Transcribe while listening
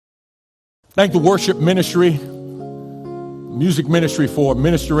Thank the worship ministry, music ministry for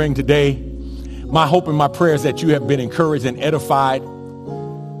ministering today. My hope and my prayer is that you have been encouraged and edified.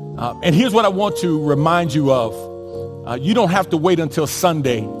 And here's what I want to remind you of. You don't have to wait until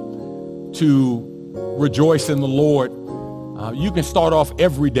Sunday to rejoice in the Lord. You can start off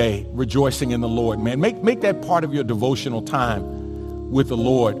every day rejoicing in the Lord, man. Make that part of your devotional time with the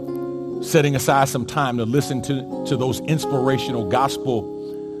Lord, setting aside some time to listen to those inspirational gospel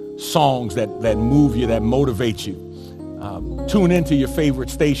songs that move you, that motivate you. Tune into your favorite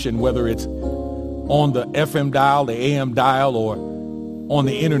station, whether it's on the FM dial, the AM dial, or on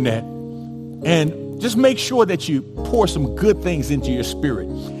the internet. And just make sure that you pour some good things into your spirit,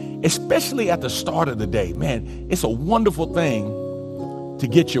 especially at the start of the day. Man, it's a wonderful thing to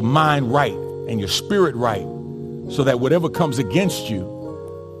get your mind right and your spirit right so that whatever comes against you,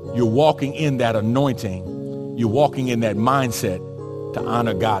 you're walking in that anointing. You're walking in that mindset to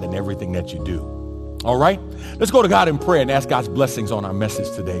honor God in everything that you do. All right? Let's go to God in prayer and ask God's blessings on our message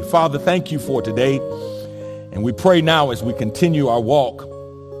today. Father, thank you for today. And we pray now as we continue our walk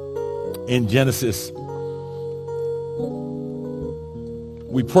in Genesis.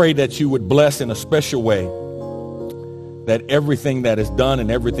 We pray that you would bless in a special way, that everything that is done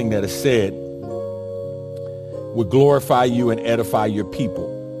and everything that is said would glorify you and edify your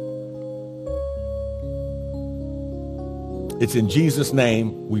people. It's in Jesus'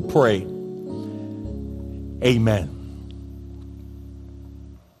 name we pray. Amen.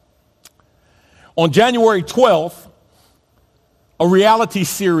 On January 12th, a reality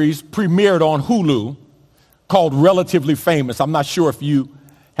series premiered on Hulu called Relatively Famous. I'm not sure if you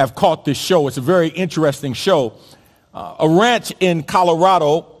have caught this show. It's a very interesting show. A ranch in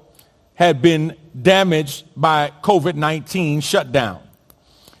Colorado had been damaged by COVID-19 shutdown.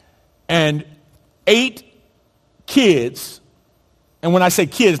 And 8 kids, and when I say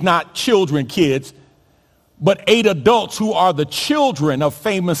kids, not children kids, but 8 adults who are the children of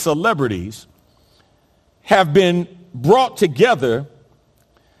famous celebrities have been brought together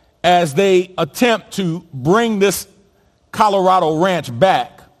as they attempt to bring this Colorado ranch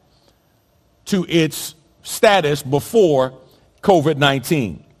back to its status before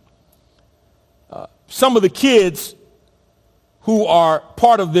COVID-19. Some of the kids who are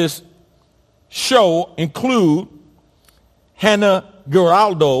part of this show include Hannah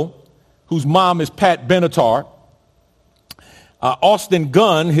Giraldo, whose mom is Pat Benatar. Austin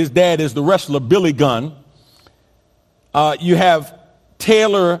Gunn, his dad is the wrestler Billy Gunn. You have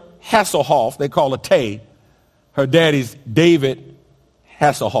Taylor Hasselhoff, they call her Tay. Her daddy's David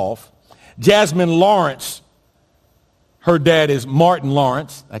Hasselhoff. Jasmine Lawrence, her dad is Martin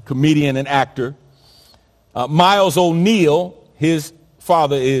Lawrence, a comedian and actor. Miles O'Neill, his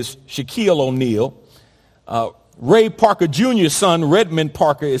father is Shaquille O'Neal. Ray Parker Jr.'s son, Redmond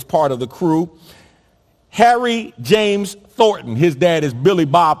Parker, is part of the crew. Harry James Thornton, his dad is Billy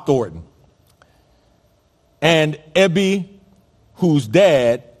Bob Thornton. And Ebby, whose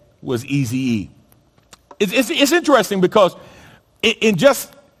dad was Eazy-E. It's interesting because in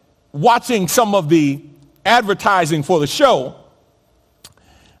just watching some of the advertising for the show,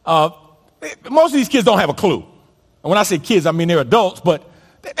 most of these kids don't have a clue. And when I say kids, I mean they're adults, but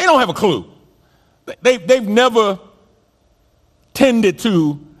they don't have a clue. They've never tended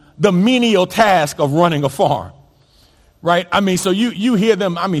to the menial task of running a farm, right? I mean, so you hear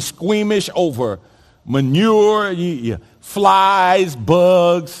them, squeamish over manure, flies,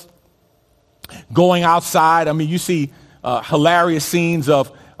 bugs, going outside. I mean, you see hilarious scenes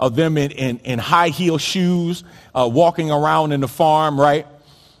of them in high heel shoes, walking around in the farm, right?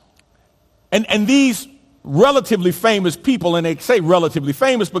 And these relatively famous people, and they say relatively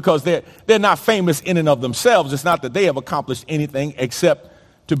famous because they're not famous in and of themselves. It's not that they have accomplished anything except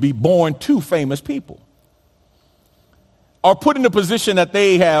to be born to famous people, are put in a position that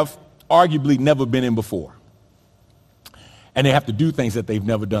they have arguably never been in before. And they have to do things that they've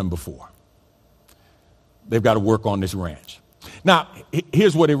never done before. They've got to work on this ranch. Now,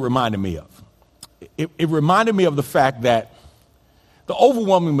 here's what it reminded me of. It reminded me of the fact that the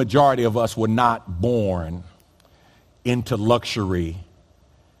overwhelming majority of us were not born into luxury,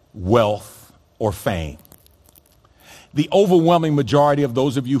 wealth, or fame. The overwhelming majority of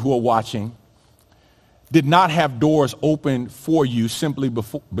those of you who are watching did not have doors open for you simply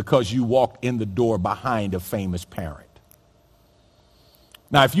because you walked in the door behind a famous parent.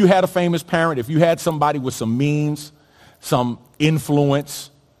 Now, if you had a famous parent, if you had somebody with some means, some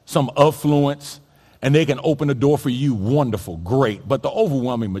influence, some affluence, and they can open the door for you, wonderful, great. But the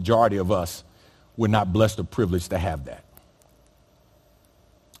overwhelming majority of us were not blessed or privileged to have that.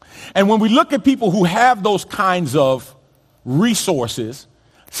 And when we look at people who have those kinds of resources,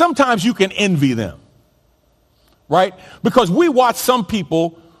 sometimes you can envy them, right? Because we watch some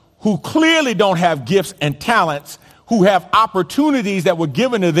people who clearly don't have gifts and talents, who have opportunities that were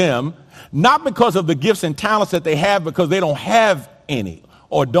given to them, not because of the gifts and talents that they have, because they don't have any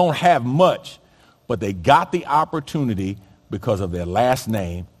or don't have much, but they got the opportunity because of their last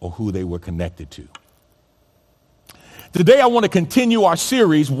name or who they were connected to. Today I want to continue our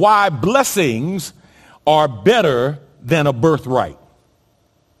series, Why Blessings Are Better Than a Birthright.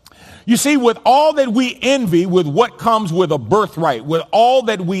 You see, with all that we envy, with what comes with a birthright, with all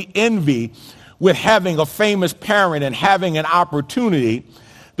that we envy with having a famous parent and having an opportunity,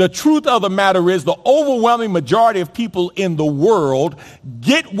 the truth of the matter is the overwhelming majority of people in the world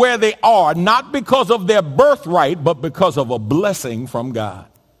get where they are, not because of their birthright, but because of a blessing from God.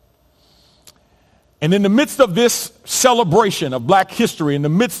 And in the midst of this celebration of Black history, in the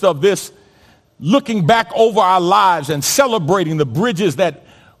midst of this looking back over our lives and celebrating the bridges that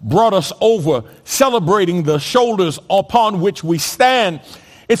brought us over, celebrating the shoulders upon which we stand,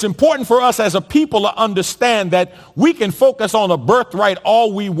 it's important for us as a people to understand that we can focus on a birthright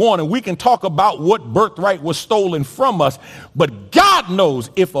all we want, and we can talk about what birthright was stolen from us. But God knows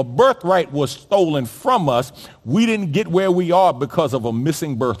if a birthright was stolen from us, we didn't get where we are because of a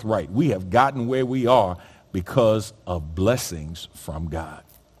missing birthright. We have gotten where we are because of blessings from God.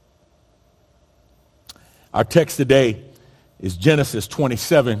 Our text today is Genesis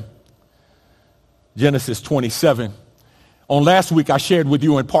 27. Genesis 27. On last week, I shared with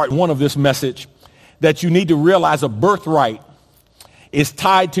you in part one of this message that you need to realize a birthright is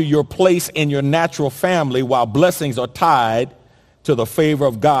tied to your place in your natural family, while blessings are tied to the favor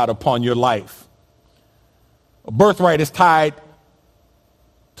of God upon your life. A birthright is tied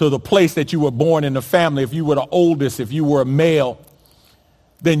to the place that you were born in the family. If you were the oldest, if you were a male,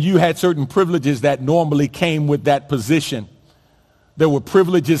 then you had certain privileges that normally came with that position. There were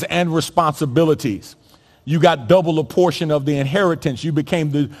privileges and responsibilities. You got double a portion of the inheritance. You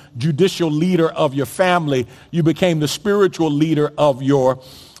became the judicial leader of your family. You became the spiritual leader of your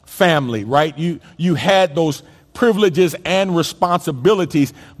family, right? You had those privileges and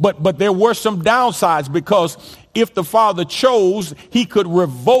responsibilities, but there were some downsides, because if the father chose, he could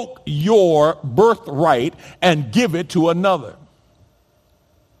revoke your birthright and give it to another.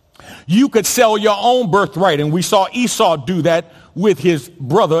 You could sell your own birthright, and we saw Esau do that with his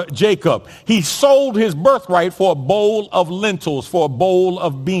brother Jacob. He sold his birthright for a bowl of lentils, for a bowl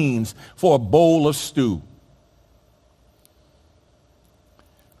of beans, for a bowl of stew.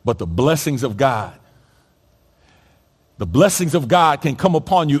 But the blessings of God can come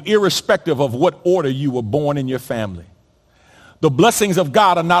upon you irrespective of what order you were born in your family. The blessings of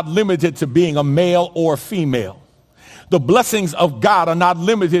God are not limited to being a male or a female. The blessings of God are not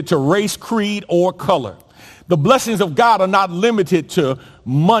limited to race, creed, or color. The blessings of God are not limited to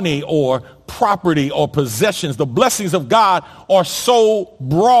money or property or possessions. The blessings of God are so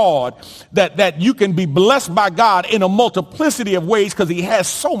broad that you can be blessed by God in a multiplicity of ways, because he has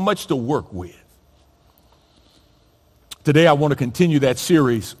so much to work with. Today I want to continue that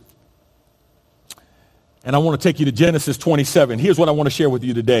series, and I want to take you to Genesis 27. Here's what I want to share with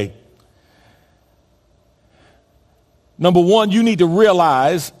you today. Number one, you need to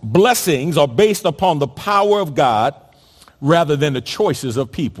realize blessings are based upon the power of God rather than the choices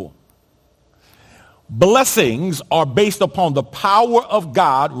of people. Blessings are based upon the power of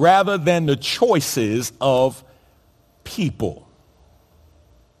God rather than the choices of people.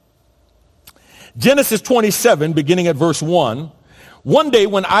 Genesis 27, beginning at verse 1. One day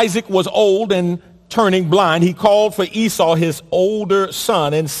when Isaac was old and turning blind, he called for Esau, his older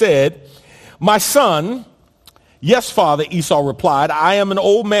son, and said, "My son." "Yes, father," Esau replied. "I am an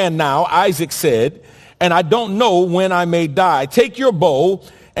old man now," Isaac said, "and I don't know when I may die. Take your bow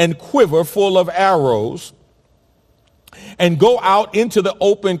and quiver full of arrows and go out into the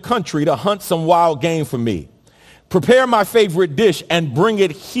open country to hunt some wild game for me. Prepare my favorite dish and bring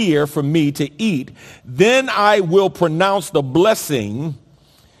it here for me to eat. Then I will pronounce the blessing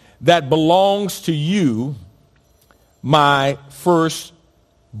that belongs to you, my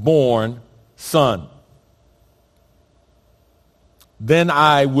firstborn son." Then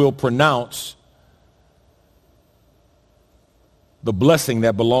I will pronounce the blessing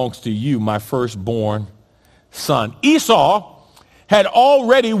that belongs to you, my firstborn son. Esau had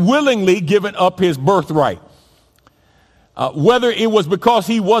already willingly given up his birthright. Whether it was because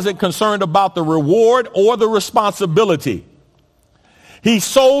he wasn't concerned about the reward or the responsibility, he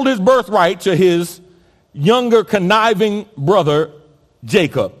sold his birthright to his younger conniving brother,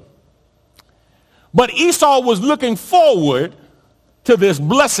 Jacob. But Esau was looking forward to this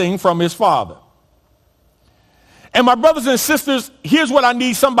blessing from his father. And my brothers and sisters, here's what I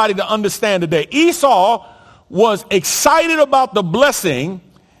need somebody to understand today. Esau was excited about the blessing.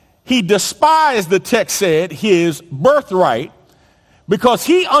 He despised, the text said, his birthright because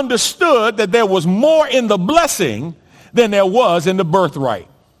he understood that there was more in the blessing than there was in the birthright.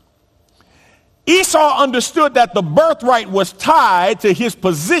 Esau understood that the birthright was tied to his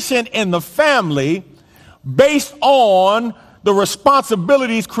position in the family based on the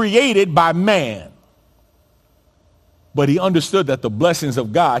responsibilities created by man. But he understood that the blessings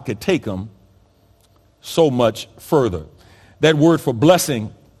of God could take him so much further. That word for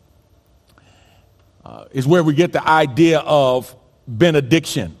blessing is where we get the idea of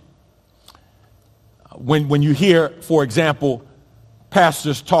benediction. When you hear, for example,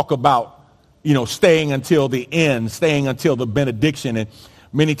 pastors talk about, staying until the end, staying until the benediction, and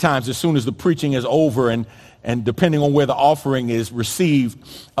many times as soon as the preaching is over and depending on where the offering is received,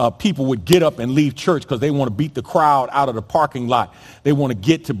 people would get up and leave church because they want to beat the crowd out of the parking lot. They want to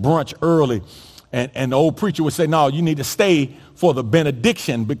get to brunch early. And the old preacher would say, no, you need to stay for the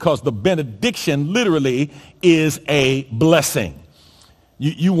benediction because the benediction literally is a blessing.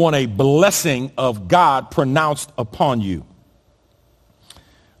 You want a blessing of God pronounced upon you.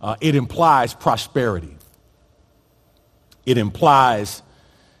 It implies prosperity. It implies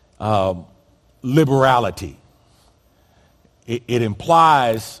liberality. It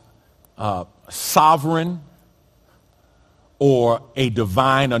implies sovereign or a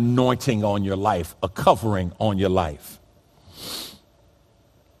divine anointing on your life, a covering on your life.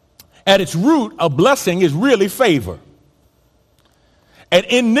 At its root, a blessing is really favor. And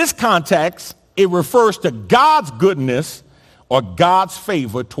in this context, it refers to God's goodness or God's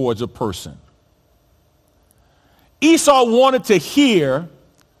favor towards a person. Esau wanted to hear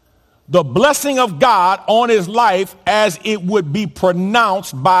the blessing of God on his life as it would be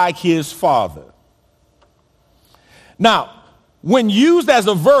pronounced by his father. Now, when used as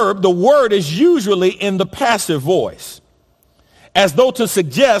a verb, the word is usually in the passive voice, as though to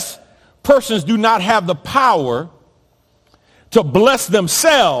suggest persons do not have the power to bless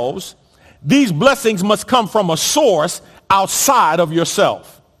themselves. These blessings must come from a source outside of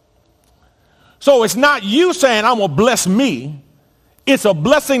yourself. So it's not you saying, I'm going to bless me. It's a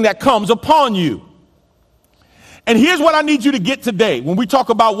blessing that comes upon you. And here's what I need you to get today when we talk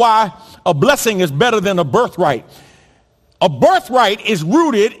about why a blessing is better than a birthright. A birthright is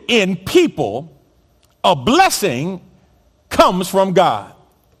rooted in people. A blessing comes from God.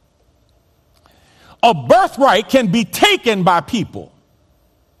 A birthright can be taken by people.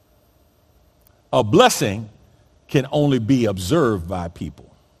 A blessing can only be observed by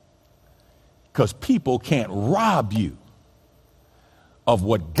people. Because people can't rob you of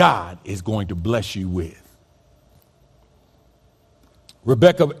what God is going to bless you with.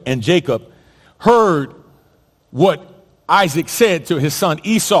 Rebekah and Jacob heard what Isaac said to his son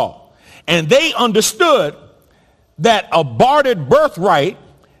Esau, and they understood that a bartered birthright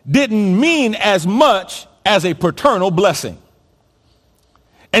didn't mean as much as a paternal blessing.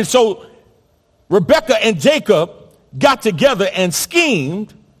 And so Rebekah and Jacob got together and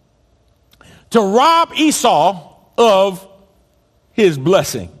schemed to rob Esau of his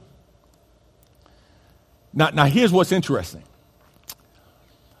blessing. Now here's what's interesting.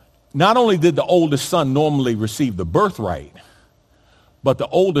 Not only did the oldest son normally receive the birthright, but the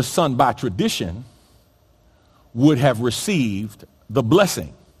oldest son by tradition would have received the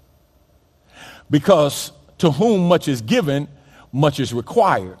blessing. Because to whom much is given, much is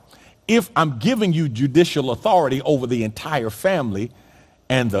required. If I'm giving you judicial authority over the entire family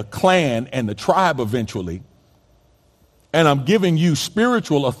and the clan and the tribe eventually, and I'm giving you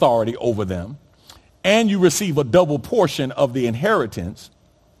spiritual authority over them, and you receive a double portion of the inheritance,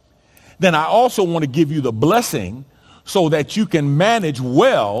 then I also want to give you the blessing so that you can manage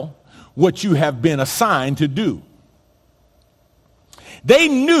well what you have been assigned to do. They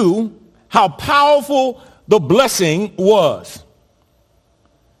knew how powerful the blessing was.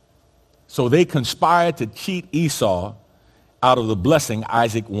 So they conspired to cheat Esau out of the blessing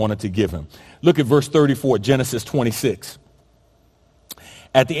Isaac wanted to give him. Look at verse 34, Genesis 26.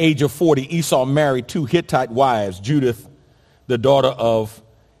 At the age of 40, Esau married two Hittite wives, Judith, the daughter of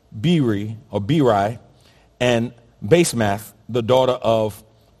Beri, and Basemath, the daughter of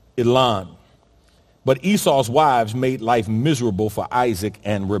Elon. But Esau's wives made life miserable for Isaac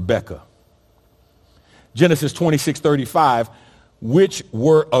and Rebekah. Genesis 26:35, which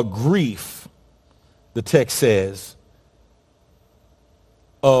were a grief, the text says,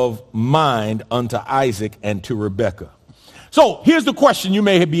 of mind unto Isaac and to Rebekah. So here's the question you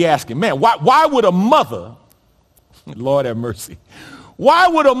may be asking. Man, why would a mother, Lord have mercy, why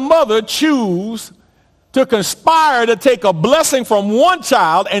would a mother choose to conspire to take a blessing from one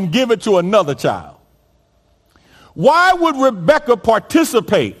child and give it to another child? Why would Rebekah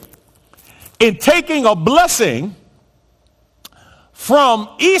participate in taking a blessing from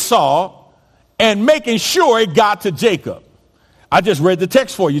Esau and making sure it got to Jacob? I just read the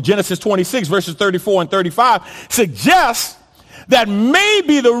text for you. Genesis 26 verses 34 and 35 suggests that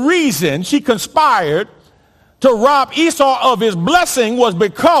maybe the reason she conspired to rob Esau of his blessing was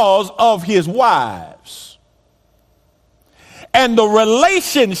because of his wives and the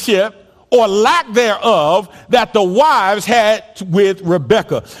relationship or lack thereof that the wives had with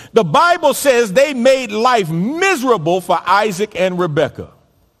Rebekah. The Bible says they made life miserable for Isaac and Rebekah.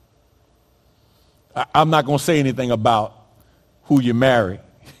 I'm not going to say anything about who you marry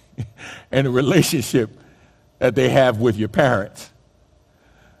and the relationship that they have with your parents.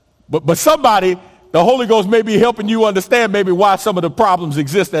 But somebody, the Holy Ghost may be helping you understand maybe why some of the problems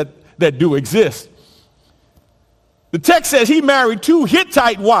exist that do exist. The text says he married 2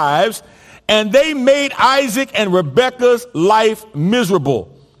 Hittite wives, and they made Isaac and Rebekah's life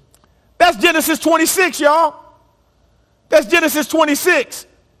miserable. That's Genesis 26, y'all. That's Genesis 26,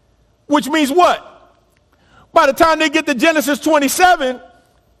 which means what? By the time they get to Genesis 27,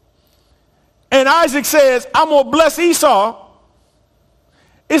 and Isaac says, I'm going to bless Esau,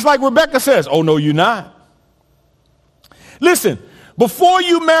 it's like Rebekah says, oh, no, you're not. Listen, before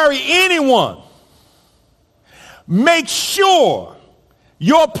you marry anyone, make sure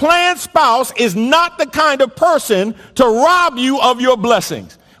your planned spouse is not the kind of person to rob you of your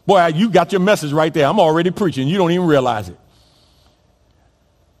blessings. Boy, you got your message right there. I'm already preaching. You don't even realize it.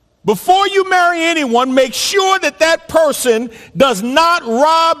 Before you marry anyone, make sure that that person does not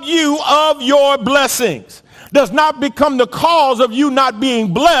rob you of your blessings, does not become the cause of you not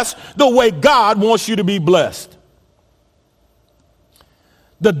being blessed the way God wants you to be blessed.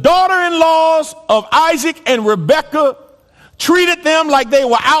 The daughter-in-laws of Isaac and Rebekah treated them like they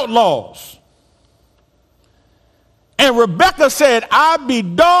were outlaws. And Rebekah said, I'd be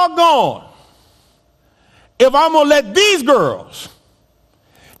doggone if I'm going to let these girls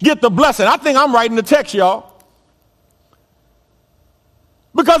get the blessing. I think I'm writing the text, y'all.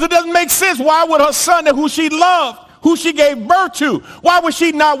 Because it doesn't make sense. Why would her son, who she loved, who she gave birth to, why would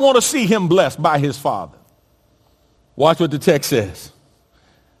she not want to see him blessed by his father? Watch what the text says.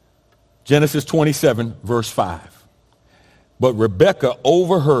 Genesis 27, verse 5. But Rebekah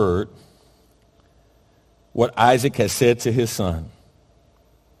overheard what Isaac had said to his son.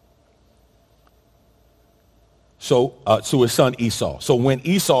 To his son Esau. So when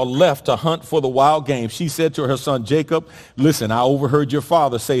Esau left to hunt for the wild game, she said to her son Jacob, listen, I overheard your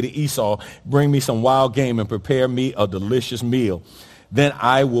father say to Esau, bring me some wild game and prepare me a delicious meal. Then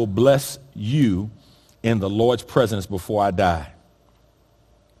I will bless you in the Lord's presence before I die.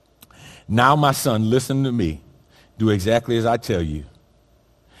 Now, my son, listen to me. Do exactly as I tell you.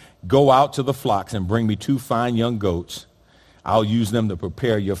 Go out to the flocks and bring me 2 fine young goats. I'll use them to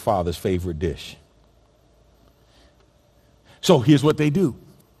prepare your father's favorite dish. So here's what they do.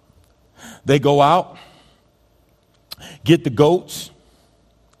 They go out, get the goats.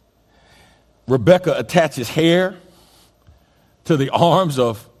 Rebekah attaches hair to the arms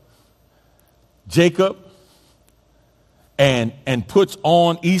of Jacob and puts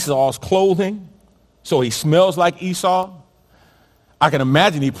on Esau's clothing so he smells like Esau. I can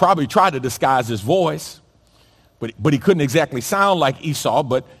imagine he probably tried to disguise his voice, but he couldn't exactly sound like Esau.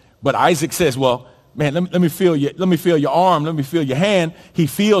 But Isaac says, well, man, let me feel your arm, let me feel your hand. He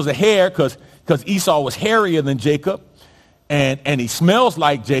feels the hair because Esau was hairier than Jacob, and he smells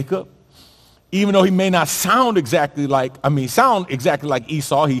like Jacob, even though he may not sound exactly like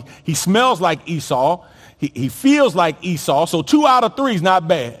Esau. He smells like Esau. He feels like Esau. So 2 out of 3 is not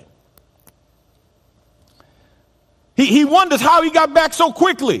bad. He wonders how he got back so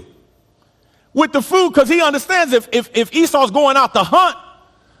quickly with the food, because he understands if Esau's going out to hunt,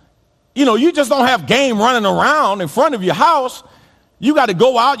 you just don't have game running around in front of your house. You got to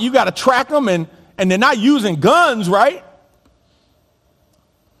go out, you got to track them, and they're not using guns, right?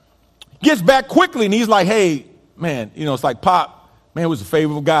 Gets back quickly, and he's like, hey, man, it's like, Pop, man, it was a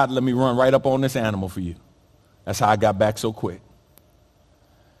favor of God to let me run right up on this animal for you. That's how I got back so quick.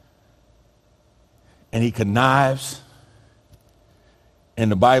 And he connives, and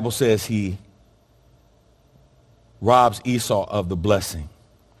the Bible says he robs Esau of the blessing.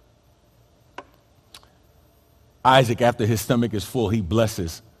 Isaac, after his stomach is full, he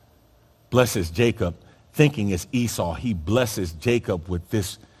blesses Jacob, thinking it's Esau. He blesses Jacob with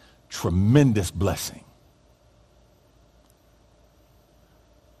this tremendous blessing.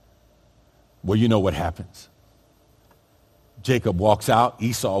 Well, you know what happens. Jacob walks out,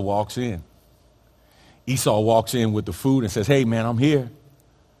 Esau walks in. Esau walks in with the food and says, hey, man, I'm here.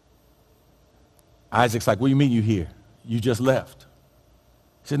 Isaac's like, what do you mean you here? You just left.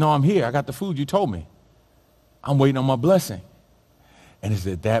 He said, no, I'm here. I got the food you told me. I'm waiting on my blessing. And it's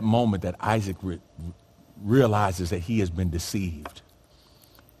at that moment that Isaac realizes that he has been deceived.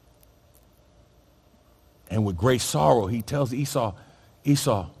 And with great sorrow, he tells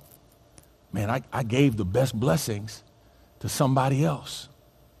Esau, man, I gave the best blessings to somebody else.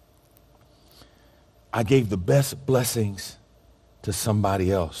 I gave the best blessings to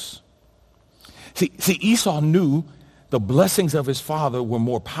somebody else. See, Esau knew the blessings of his father were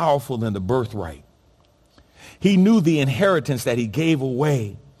more powerful than the birthright. He knew the inheritance that he gave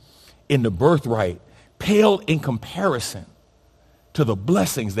away in the birthright paled in comparison to the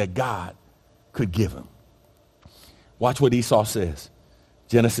blessings that God could give him. Watch what Esau says.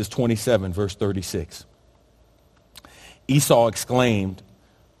 Genesis 27, verse 36. Esau exclaimed,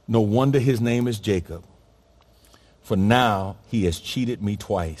 no wonder his name is Jacob, for now he has cheated me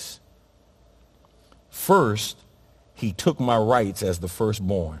twice. First, he took my rights as the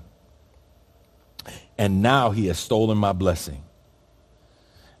firstborn, and now he has stolen my blessing.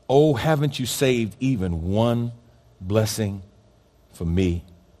 Oh, haven't you saved even one blessing for me?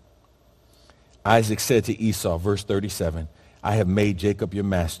 Isaac said to Esau, verse 37, I have made Jacob your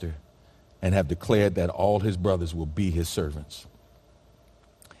master and have declared that all his brothers will be his servants.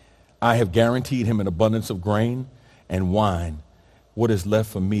 I have guaranteed him an abundance of grain and wine. What is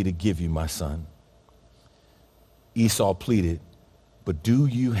left for me to give you, my son? Esau pleaded, but do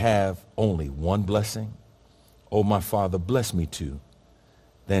you have only one blessing? Oh, my father, bless me too.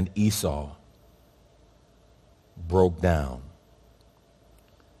 Then Esau broke down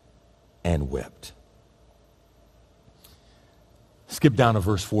and wept. Skip down to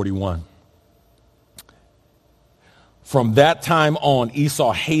verse 41. From that time on,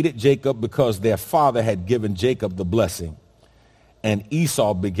 Esau hated Jacob because their father had given Jacob the blessing. And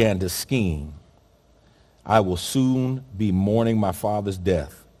Esau began to scheme. I will soon be mourning my father's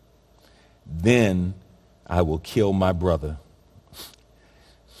death. Then I will kill my brother,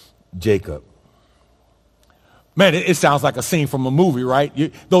 Jacob. Man, it sounds like a scene from a movie,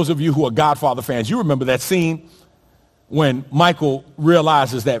 right? Those of you who are Godfather fans, you remember that scene when Michael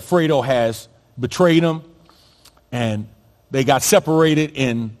realizes that Fredo has betrayed him and they got separated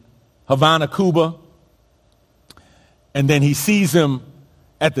in Havana, Cuba. And then he sees him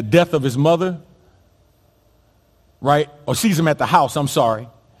at the death of his mother, right? Or sees him at the house, I'm sorry.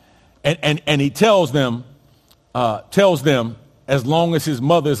 And he tells them, as long as his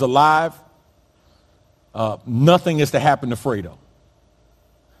mother is alive, nothing is to happen to Fredo.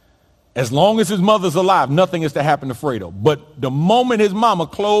 As long as his mother's alive, nothing is to happen to Fredo. But the moment his mama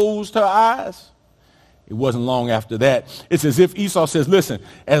closed her eyes, it wasn't long after that. It's as if Esau says, listen,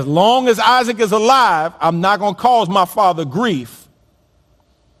 as long as Isaac is alive, I'm not going to cause my father grief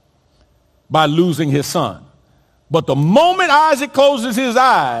by losing his son. But the moment Isaac closes his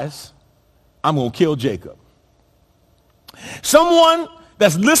eyes, I'm going to kill Jacob. Someone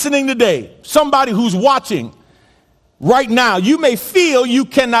that's listening today, somebody who's watching right now, you may feel you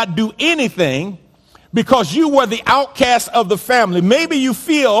cannot do anything because you were the outcast of the family. Maybe you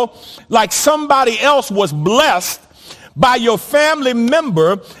feel like somebody else was blessed by your family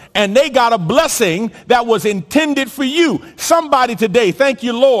member and they got a blessing that was intended for you. Somebody today, thank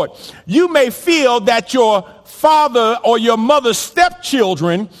you, Lord. You may feel that your father or your mother's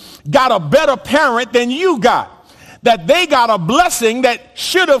stepchildren got a better parent than you got. That they got a blessing that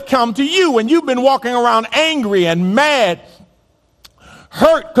should have come to you, and you've been walking around angry and mad,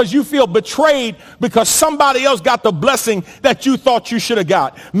 hurt because you feel betrayed because somebody else got the blessing that you thought you should have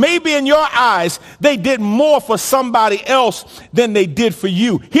got. Maybe in your eyes, they did more for somebody else than they did for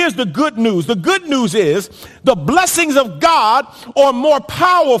you. Here's the good news. The good news is the blessings of God are more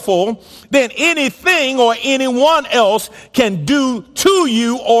powerful than anything or anyone else can do to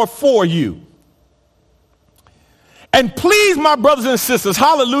you or for you. And please, my brothers and sisters,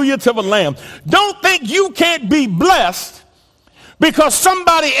 hallelujah to the Lamb, don't think you can't be blessed because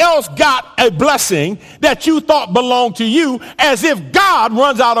somebody else got a blessing that you thought belonged to you, as if God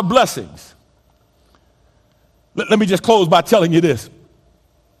runs out of blessings. Let me just close by telling you this.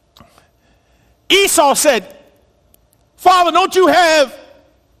 Esau said, Father, don't you have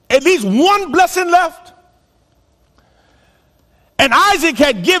at least one blessing left? And Isaac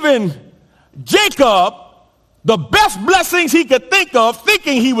had given Jacob the best blessings he could think of,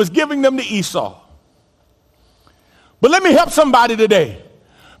 thinking he was giving them to Esau. But let me help somebody today.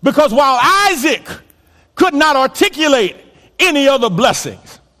 Because while Isaac could not articulate any other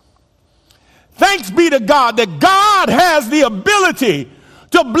blessings, thanks be to God that God has the ability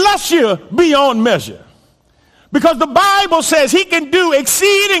to bless you beyond measure. Because the Bible says he can do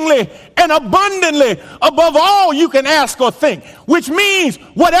exceedingly and abundantly above all you can ask or think, which means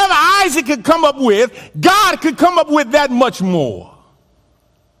whatever Isaac could come up with, God could come up with that much more.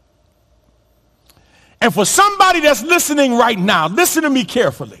 And for somebody that's listening right now, listen to me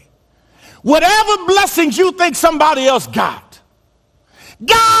carefully. Whatever blessings you think somebody else got,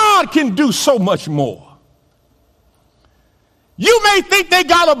 God can do so much more. You may think they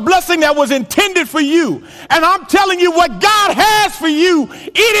got a blessing that was intended for you. And I'm telling you, what God has for you,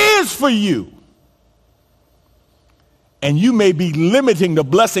 it is for you. And you may be limiting the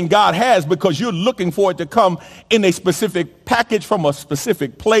blessing God has because you're looking for it to come in a specific package from a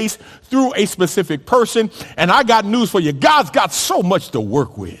specific place through a specific person. And I got news for you. God's got so much to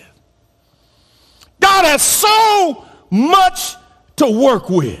work with. God has so much to work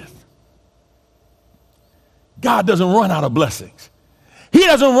with. God doesn't run out of blessings. He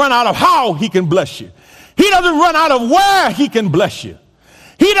doesn't run out of how he can bless you. He doesn't run out of where he can bless you.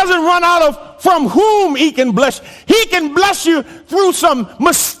 He doesn't run out of from whom he can bless you. He can bless you through some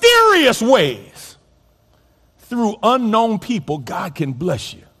mysterious ways. Through unknown people, God can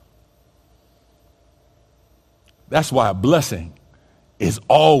bless you. That's why a blessing is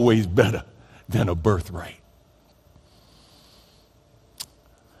always better than a birthright.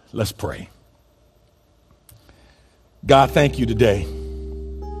 Let's pray. God, thank you today.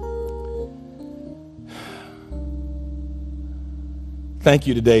 Thank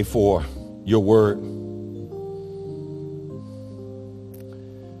you today for your word.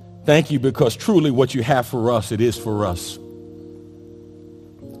 Thank you because truly what you have for us, it is for us.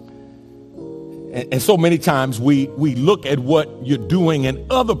 And so many times we look at what you're doing in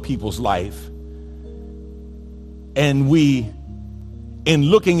other people's life, and in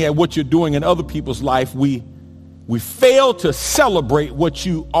looking at what you're doing in other people's life, we fail to celebrate what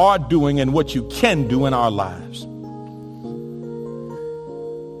you are doing and what you can do in our lives.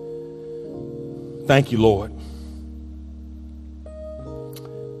 Thank you, Lord.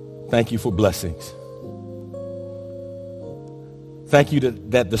 Thank you for blessings. Thank you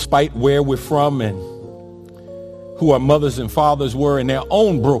that despite where we're from and who our mothers and fathers were in their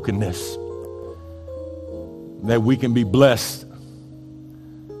own brokenness, that we can be blessed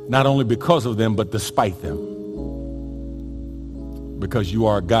not only because of them, but despite them. Because you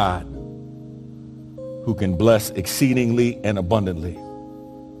are a God who can bless exceedingly and abundantly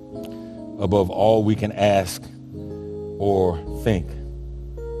above all we can ask or think.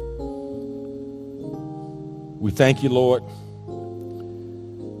 We thank you, Lord.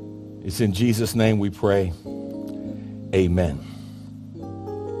 It's in Jesus' name we pray. Amen.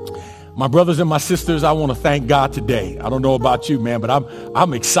 My brothers and my sisters, I want to thank God today. I don't know about you, man, but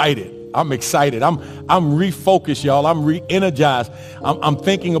I'm excited. I'm excited. I'm refocused, y'all. I'm re-energized. I'm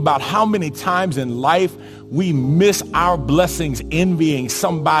thinking about how many times in life we miss our blessings envying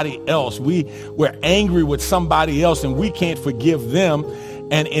somebody else. We're angry with somebody else and we can't forgive them.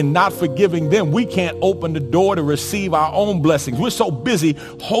 And in not forgiving them, we can't open the door to receive our own blessings. We're so busy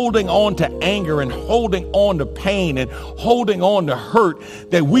holding on to anger and holding on to pain and holding on to hurt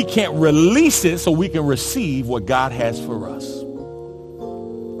that we can't release it so we can receive what God has for us.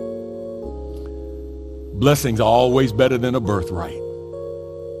 Blessings are always better than a birthright.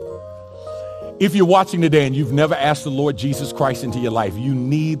 If you're watching today and you've never asked the Lord Jesus Christ into your life, you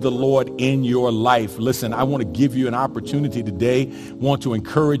need the Lord in your life. Listen, I want to give you an opportunity today. Want to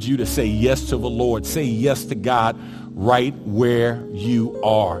encourage you to say yes to the Lord. Say yes to God right where you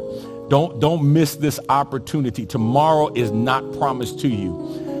are. Don't miss this opportunity. Tomorrow is not promised to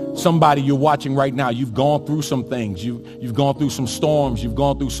you. Somebody you're watching right now, you've gone through some things. You've gone through some storms. You've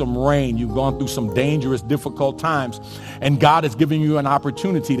gone through some rain. You've gone through some dangerous, difficult times. And God is giving you an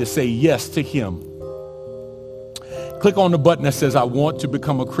opportunity to say yes to him. Click on the button that says, I want to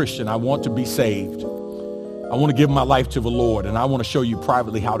become a Christian. I want to be saved. I want to give my life to the Lord. And I want to show you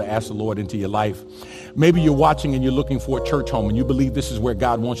privately how to ask the Lord into your life. Maybe you're watching and you're looking for a church home and you believe this is where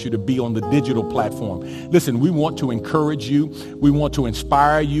God wants you to be on the digital platform. Listen, we want to encourage you. We want to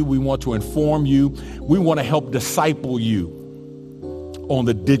inspire you. We want to inform you. We want to help disciple you on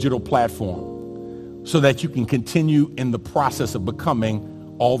the digital platform so that you can continue in the process of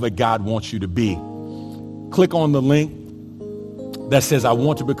becoming all that God wants you to be. Click on the link that says, I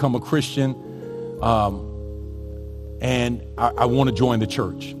want to become a Christian, and I want to join the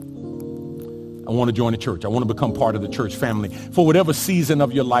church. I want to join the church. I want to become part of the church family. For whatever season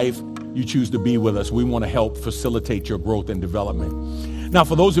of your life you choose to be with us, we want to help facilitate your growth and development. Now,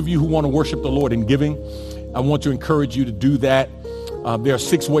 for those of you who want to worship the Lord in giving, I want to encourage you to do that. There are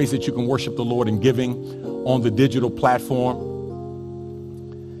 6 ways that you can worship the Lord in giving on the digital platform.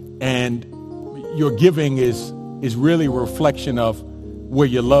 And your giving is is really a reflection of where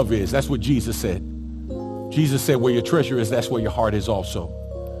your love is. That's what Jesus said. Jesus said, where your treasure is, that's where your heart is also.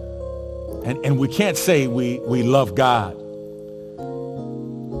 And we can't say we love God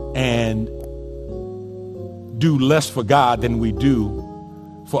and do less for God than we do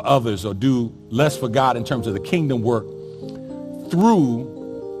for others, or do less for God in terms of the kingdom work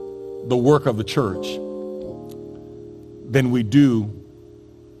through the work of the church than we do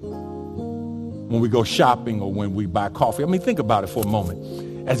when we go shopping or when we buy coffee. I mean, think about it for a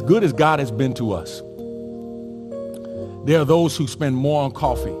moment. As good as God has been to us, there are those who spend more on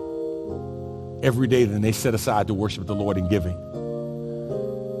coffee every day than they set aside to worship the Lord in giving.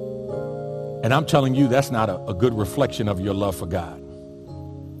 And I'm telling you, that's not a good reflection of your love for God.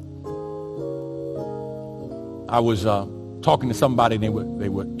 I was talking to somebody, and they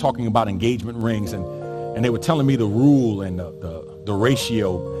were talking about engagement rings, and they were telling me the rule and the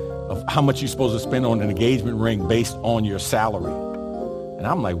ratio of how much you're supposed to spend on an engagement ring based on your salary. And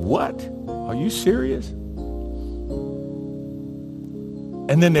I'm like, what? Are you serious?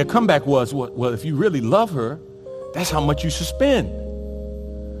 And then their comeback was, well, if you really love her, that's how much you should spend.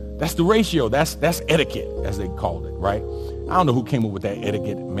 That's the ratio. That's etiquette, as they called it, right? I don't know who came up with that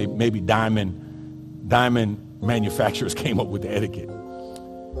etiquette. Maybe diamond manufacturers came up with the etiquette.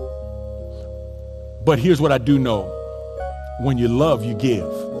 But here's what I do know. When you love, you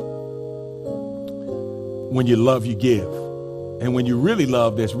give. When you love, you give. And when you really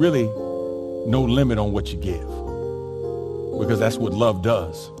love, there's really no limit on what you give. Because that's what love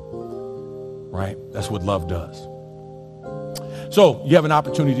does, right? That's what love does. So you have an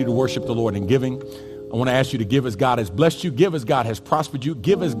opportunity to worship the Lord in giving. I want to ask you to give as God has blessed you, give as God has prospered you,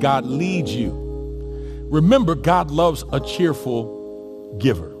 give as God leads you. Remember, God loves a cheerful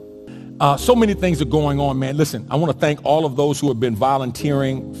giver. So many things are going on, man. Listen, I want to thank all of those who have been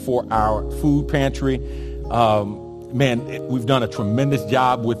volunteering for our food pantry. Man, we've done a tremendous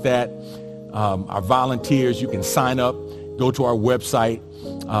job with that. Our volunteers, you can sign up, go to our website.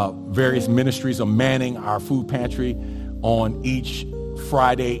 Various ministries are manning our food pantry on each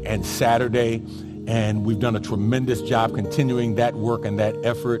Friday and Saturday. And we've done a tremendous job continuing that work and that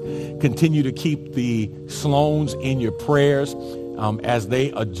effort. Continue to keep the Sloans in your prayers as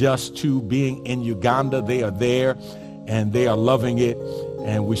they adjust to being in Uganda. They are there and they are loving it.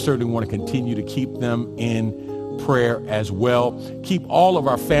 And we certainly want to continue to keep them in prayer as well. Keep all of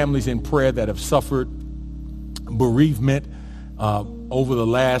our families in prayer that have suffered bereavement over the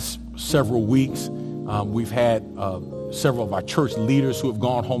last several weeks. We've had several of our church leaders who have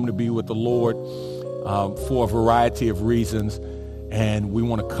gone home to be with the Lord for a variety of reasons, and we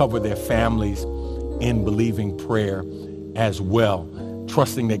want to cover their families in believing prayer as well,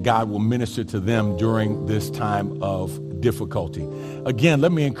 trusting that God will minister to them during this time of difficulty. Again,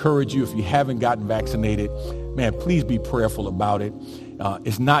 let me encourage you, if you haven't gotten vaccinated, man, please be prayerful about it.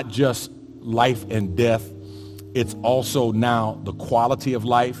 It's not just life and death. It's also now the quality of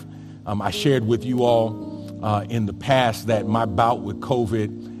life. I shared with you all in the past that my bout with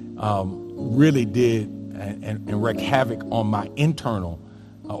COVID really did and wreaked havoc on my internal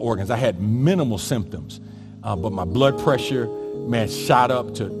organs. I had minimal symptoms, but my blood pressure, man, shot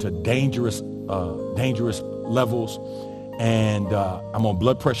up to dangerous levels. And I'm on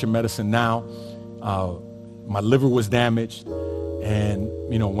blood pressure medicine now. My liver was damaged. And,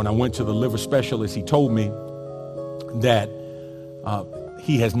 you know, when I went to the liver specialist, he told me that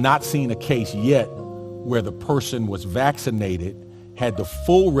he has not seen a case yet where the person was vaccinated, had the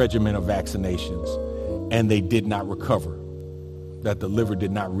full regimen of vaccinations, and they did not recover, that the liver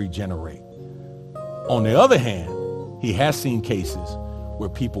did not regenerate. On the other hand, he has seen cases where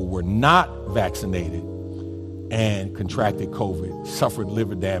people were not vaccinated and contracted COVID, suffered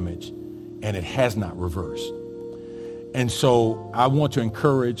liver damage, and it has not reversed. And so I want to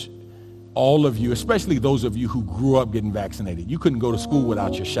encourage all of you, especially those of you who grew up getting vaccinated. You couldn't go to school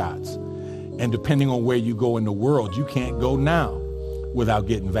without your shots. And depending on where you go in the world, you can't go now without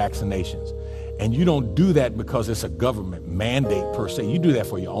getting vaccinations. And you don't do that because it's a government mandate per se. You do that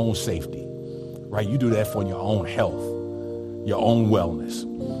for your own safety, right? You do that for your own health, your own wellness.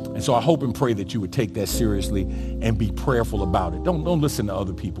 And so I hope and pray that you would take that seriously and be prayerful about it. Don't listen to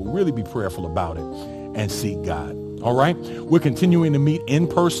other people. Really be prayerful about it and seek God. All right? We're continuing to meet in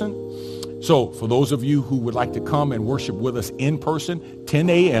person. So for those of you who would like to come and worship with us in person, 10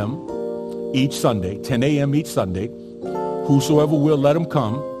 a.m. each Sunday, 10 a.m. each Sunday, whosoever will, let them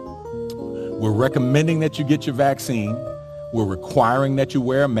come. We're recommending that you get your vaccine. We're requiring that you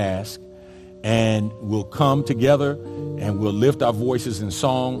wear a mask. And we'll come together and we'll lift our voices in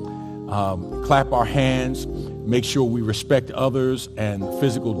song, clap our hands, make sure we respect others and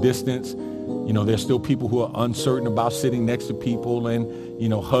physical distance. There's still people who are uncertain about sitting next to people and,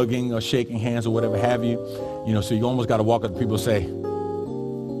 hugging or shaking hands or whatever have you. So you almost got to walk up to people and say,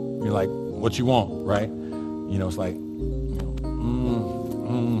 you're like, what you want, right? It's like,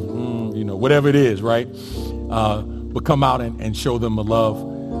 whatever it is, right? But come out and show them the love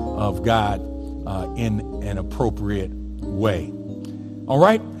of God in an appropriate way. All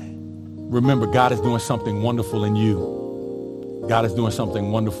right? Remember, God is doing something wonderful in you. God is doing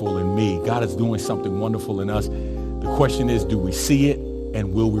something wonderful in me. God is doing something wonderful in us. The question is, do we see it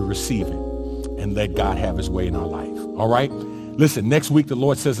and will we receive it and let God have his way in our life? All right? Listen, next week, the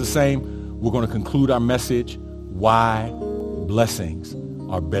Lord says the same. We're going to conclude our message, why blessings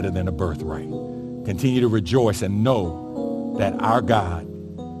are better than a birthright. Continue to rejoice and know that our God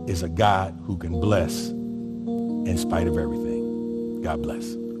is a God who can bless in spite of everything. God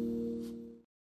bless.